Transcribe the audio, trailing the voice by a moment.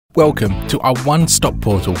Welcome to our one-stop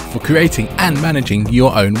portal for creating and managing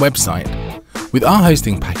your own website. With our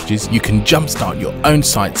hosting packages, you can jumpstart your own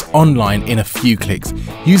sites online in a few clicks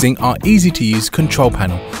using our easy-to-use control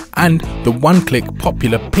panel and the one-click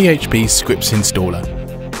popular PHP scripts installer.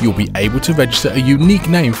 You'll be able to register a unique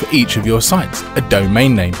name for each of your sites, a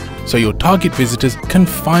domain name, so your target visitors can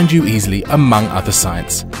find you easily among other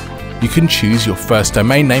sites. You can choose your first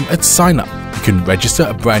domain name at sign-up. You can register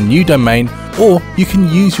a brand new domain, or you can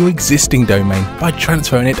use your existing domain by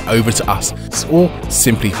transferring it over to us or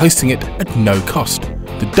simply hosting it at no cost.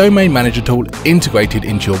 The Domain Manager tool integrated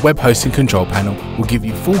into your web hosting control panel will give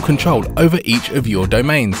you full control over each of your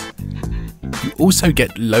domains. You also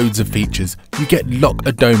get loads of features. You get lock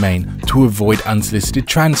a domain to avoid unsolicited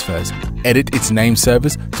transfers, edit its name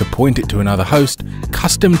servers to point it to another host,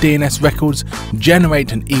 custom DNS records,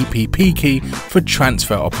 generate an EPP key for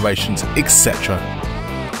transfer operations, etc.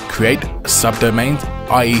 Create subdomains,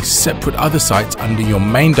 i.e. separate other sites under your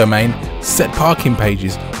main domain, set parking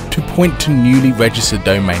pages to point to newly registered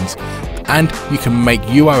domains, and you can make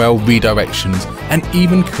URL redirections and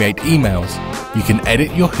even create emails. You can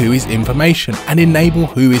edit your WHOIS information and enable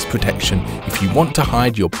WHOIS protection if you want to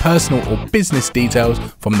hide your personal or business details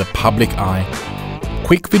from the public eye.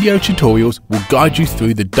 Quick video tutorials will guide you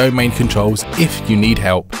through the domain controls if you need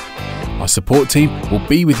help. Our support team will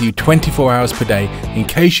be with you 24 hours per day in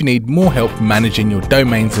case you need more help managing your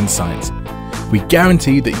domains and sites. We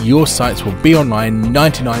guarantee that your sites will be online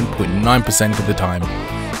 99.9% of the time.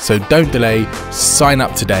 So don't delay, sign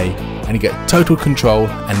up today and you get total control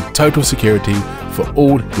and total security for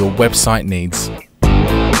all your website needs.